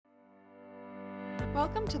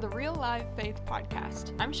Welcome to the Real Live Faith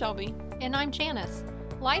Podcast. I'm Shelby. And I'm Janice.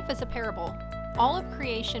 Life is a parable. All of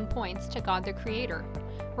creation points to God the Creator.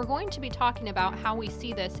 We're going to be talking about how we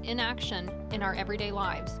see this in action in our everyday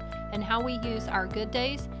lives and how we use our good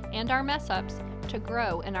days and our mess-ups to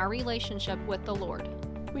grow in our relationship with the Lord.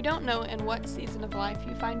 We don't know in what season of life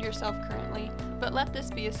you find yourself currently, but let this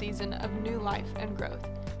be a season of new life and growth.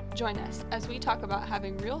 Join us as we talk about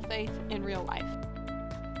having real faith in real life.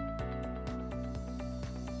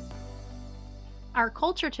 Our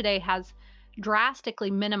culture today has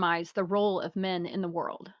drastically minimized the role of men in the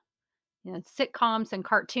world. Sitcoms and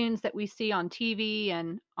cartoons that we see on TV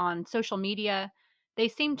and on social media, they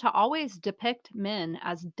seem to always depict men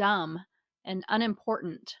as dumb and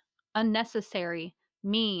unimportant, unnecessary,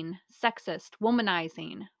 mean, sexist,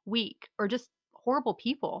 womanizing, weak, or just horrible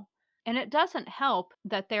people. And it doesn't help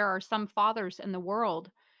that there are some fathers in the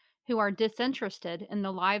world who are disinterested in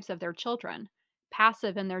the lives of their children,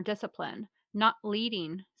 passive in their discipline, not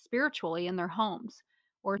leading spiritually in their homes,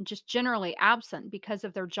 or just generally absent because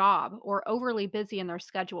of their job or overly busy in their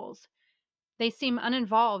schedules. They seem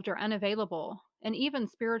uninvolved or unavailable and even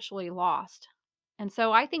spiritually lost. And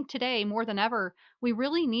so I think today, more than ever, we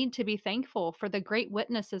really need to be thankful for the great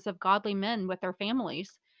witnesses of godly men with their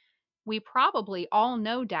families. We probably all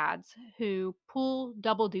know dads who pull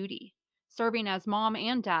double duty, serving as mom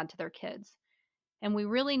and dad to their kids. And we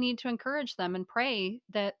really need to encourage them and pray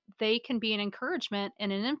that they can be an encouragement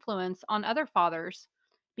and an influence on other fathers,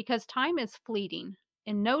 because time is fleeting.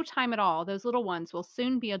 In no time at all, those little ones will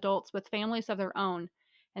soon be adults with families of their own.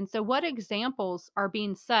 And so, what examples are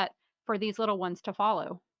being set for these little ones to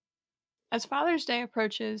follow? As Father's Day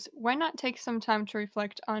approaches, why not take some time to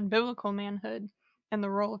reflect on biblical manhood and the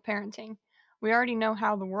role of parenting? We already know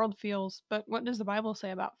how the world feels, but what does the Bible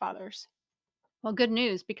say about fathers? Well, good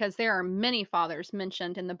news, because there are many fathers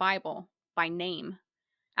mentioned in the Bible by name.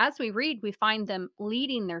 As we read, we find them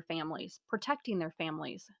leading their families, protecting their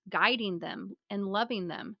families, guiding them, and loving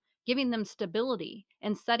them, giving them stability,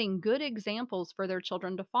 and setting good examples for their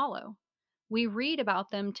children to follow. We read about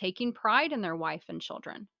them taking pride in their wife and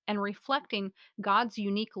children and reflecting God's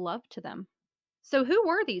unique love to them. So, who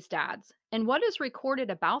were these dads, and what is recorded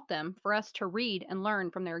about them for us to read and learn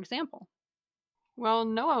from their example? Well,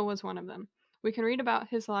 Noah was one of them. We can read about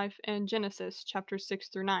his life in Genesis chapters 6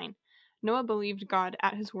 through 9. Noah believed God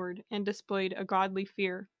at his word and displayed a godly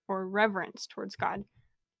fear or reverence towards God.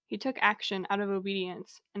 He took action out of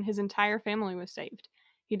obedience, and his entire family was saved.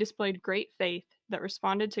 He displayed great faith that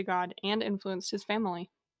responded to God and influenced his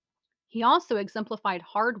family. He also exemplified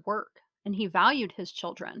hard work, and he valued his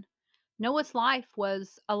children. Noah's life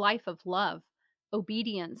was a life of love,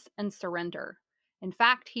 obedience, and surrender. In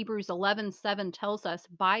fact, Hebrews 11:7 tells us,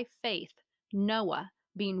 by faith, Noah,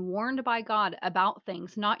 being warned by God about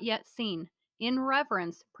things not yet seen, in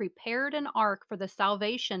reverence prepared an ark for the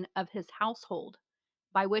salvation of his household,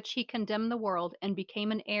 by which he condemned the world and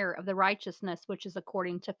became an heir of the righteousness which is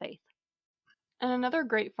according to faith. And another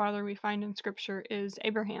great father we find in Scripture is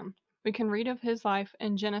Abraham. We can read of his life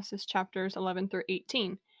in Genesis chapters 11 through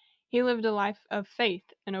 18. He lived a life of faith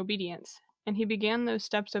and obedience, and he began those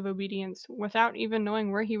steps of obedience without even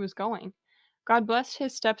knowing where he was going. God blessed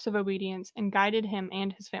his steps of obedience and guided him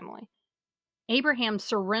and his family. Abraham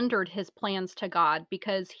surrendered his plans to God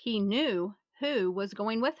because he knew who was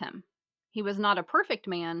going with him. He was not a perfect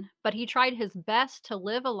man, but he tried his best to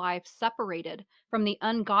live a life separated from the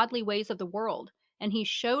ungodly ways of the world, and he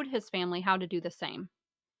showed his family how to do the same.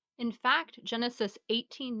 In fact, Genesis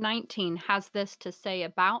 18:19 has this to say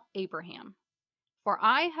about Abraham: "For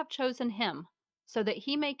I have chosen him, so that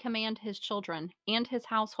he may command his children and his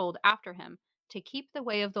household after him to keep the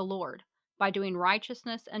way of the Lord, by doing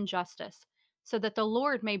righteousness and justice, so that the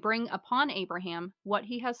Lord may bring upon Abraham what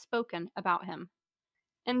he has spoken about him."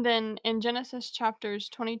 And then in Genesis chapters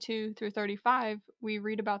 22 through 35, we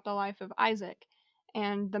read about the life of Isaac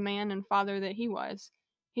and the man and father that he was.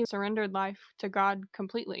 He surrendered life to God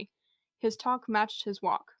completely. His talk matched his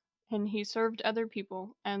walk, and he served other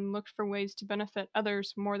people and looked for ways to benefit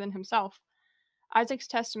others more than himself. Isaac's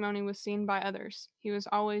testimony was seen by others. He was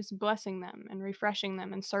always blessing them and refreshing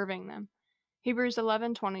them and serving them. Hebrews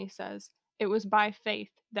 11:20 says, "It was by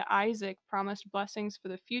faith that Isaac promised blessings for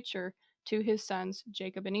the future to his sons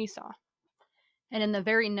Jacob and Esau." And in the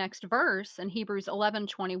very next verse, in Hebrews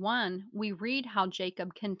 11:21, we read how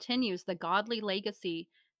Jacob continues the godly legacy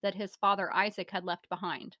that his father Isaac had left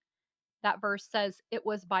behind. That verse says, "It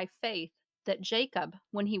was by faith that Jacob,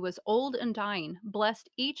 when he was old and dying, blessed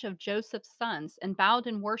each of Joseph's sons and bowed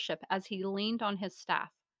in worship as he leaned on his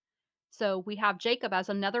staff." So we have Jacob as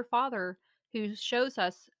another father who shows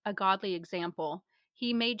us a godly example.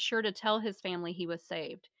 He made sure to tell his family he was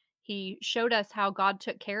saved. He showed us how God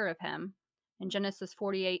took care of him in Genesis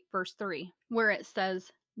 48, verse 3, where it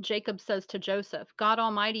says, Jacob says to Joseph, God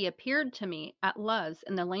Almighty appeared to me at Luz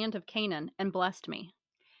in the land of Canaan and blessed me.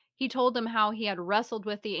 He told them how he had wrestled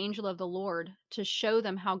with the angel of the Lord to show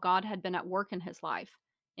them how God had been at work in his life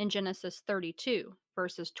in Genesis 32,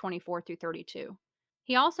 verses 24 through 32.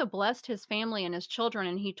 He also blessed his family and his children,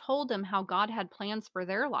 and he told them how God had plans for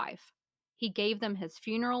their life. He gave them his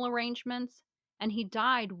funeral arrangements, and he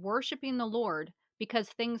died worshiping the Lord because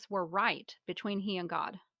things were right between he and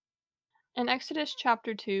God. In Exodus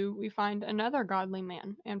chapter 2, we find another godly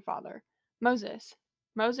man and father, Moses.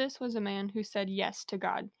 Moses was a man who said yes to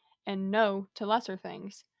God and no to lesser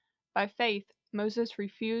things. By faith, Moses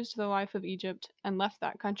refused the life of Egypt and left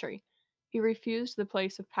that country. He refused the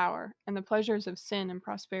place of power and the pleasures of sin and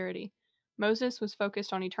prosperity. Moses was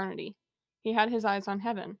focused on eternity. He had his eyes on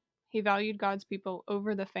heaven. He valued God's people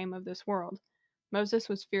over the fame of this world. Moses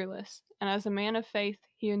was fearless, and as a man of faith,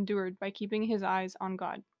 he endured by keeping his eyes on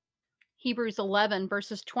God. Hebrews 11,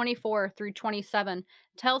 verses 24 through 27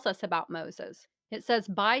 tells us about Moses. It says,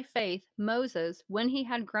 By faith, Moses, when he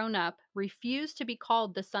had grown up, refused to be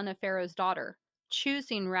called the son of Pharaoh's daughter,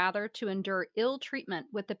 choosing rather to endure ill treatment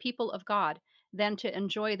with the people of God than to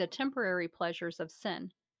enjoy the temporary pleasures of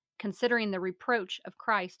sin, considering the reproach of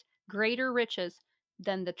Christ greater riches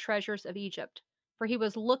than the treasures of Egypt, for he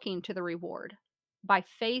was looking to the reward. By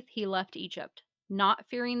faith he left Egypt, not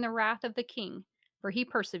fearing the wrath of the king, for he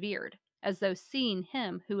persevered, as though seeing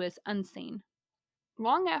him who is unseen.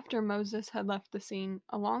 Long after Moses had left the scene,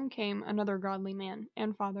 along came another godly man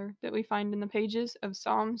and father that we find in the pages of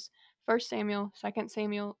Psalms, 1 Samuel, 2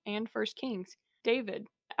 Samuel, and 1 Kings, David.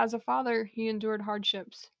 As a father, he endured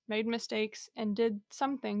hardships, made mistakes, and did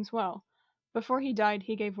some things well. Before he died,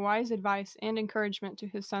 he gave wise advice and encouragement to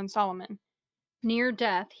his son Solomon. Near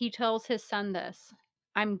death, he tells his son this,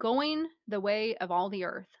 I'm going the way of all the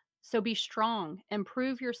earth, so be strong and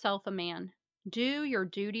prove yourself a man. Do your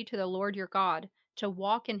duty to the Lord your God, to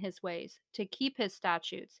walk in his ways, to keep his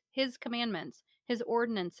statutes, his commandments, his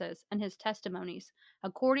ordinances, and his testimonies,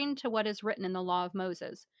 according to what is written in the law of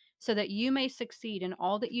Moses, so that you may succeed in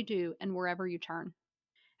all that you do and wherever you turn.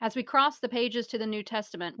 As we cross the pages to the New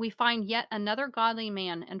Testament, we find yet another godly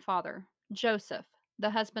man and father, Joseph, the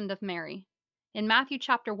husband of Mary. In Matthew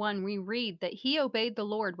chapter 1, we read that he obeyed the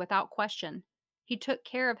Lord without question. He took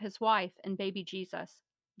care of his wife and baby Jesus.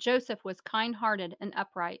 Joseph was kind-hearted and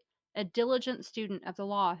upright, a diligent student of the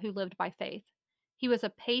law who lived by faith. He was a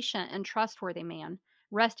patient and trustworthy man,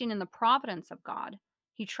 resting in the providence of God.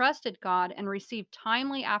 He trusted God and received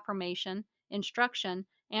timely affirmation, instruction,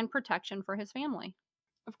 and protection for his family.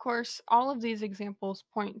 Of course, all of these examples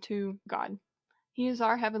point to God. He is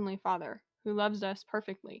our Heavenly Father, who loves us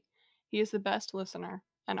perfectly. He is the best listener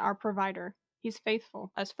and our provider. He's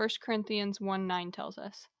faithful, as 1 Corinthians 1:9 tells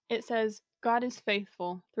us. It says, God is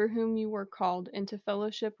faithful, through whom you were called into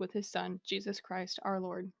fellowship with his Son, Jesus Christ our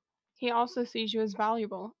Lord. He also sees you as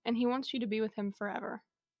valuable, and he wants you to be with him forever.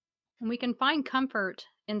 And we can find comfort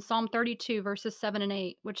in Psalm 32, verses 7 and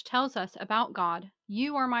 8, which tells us about God.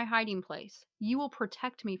 You are my hiding place. You will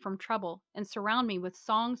protect me from trouble and surround me with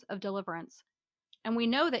songs of deliverance. And we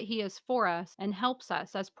know that he is for us and helps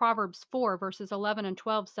us, as Proverbs 4, verses 11 and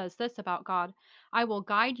 12 says this about God, I will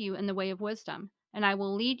guide you in the way of wisdom, and I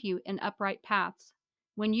will lead you in upright paths.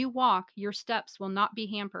 When you walk, your steps will not be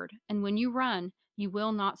hampered, and when you run, you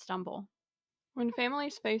will not stumble. When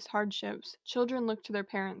families face hardships, children look to their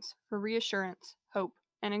parents for reassurance, hope,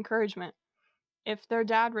 and encouragement. If their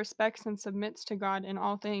dad respects and submits to God in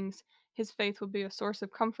all things, his faith will be a source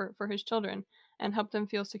of comfort for his children and help them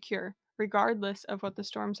feel secure, regardless of what the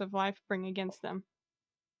storms of life bring against them.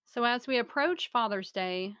 So, as we approach Father's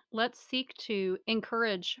Day, let's seek to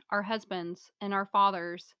encourage our husbands and our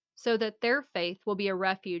fathers so that their faith will be a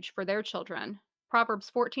refuge for their children.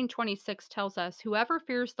 Proverbs 14:26 tells us, Whoever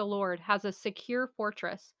fears the Lord has a secure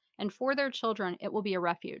fortress, and for their children it will be a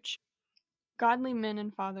refuge. Godly men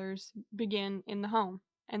and fathers begin in the home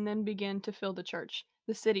and then begin to fill the church,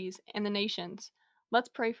 the cities, and the nations. Let's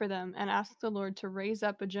pray for them and ask the Lord to raise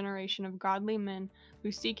up a generation of godly men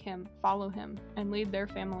who seek him, follow him, and lead their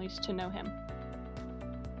families to know him.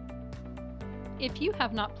 If you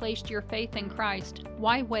have not placed your faith in Christ,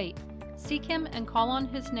 why wait? Seek him and call on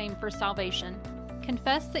his name for salvation.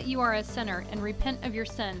 Confess that you are a sinner and repent of your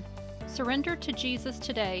sin. Surrender to Jesus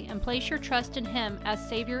today and place your trust in him as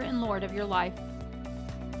Savior and Lord of your life.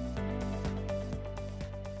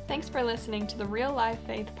 Thanks for listening to the Real Life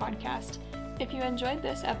Faith Podcast. If you enjoyed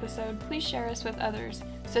this episode, please share us with others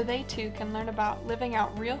so they too can learn about living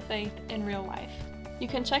out real faith in real life. You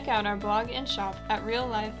can check out our blog and shop at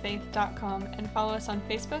reallifefaith.com and follow us on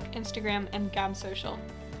Facebook, Instagram, and Gab Social.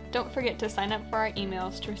 Don't forget to sign up for our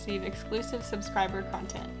emails to receive exclusive subscriber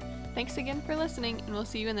content. Thanks again for listening, and we'll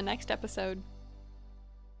see you in the next episode.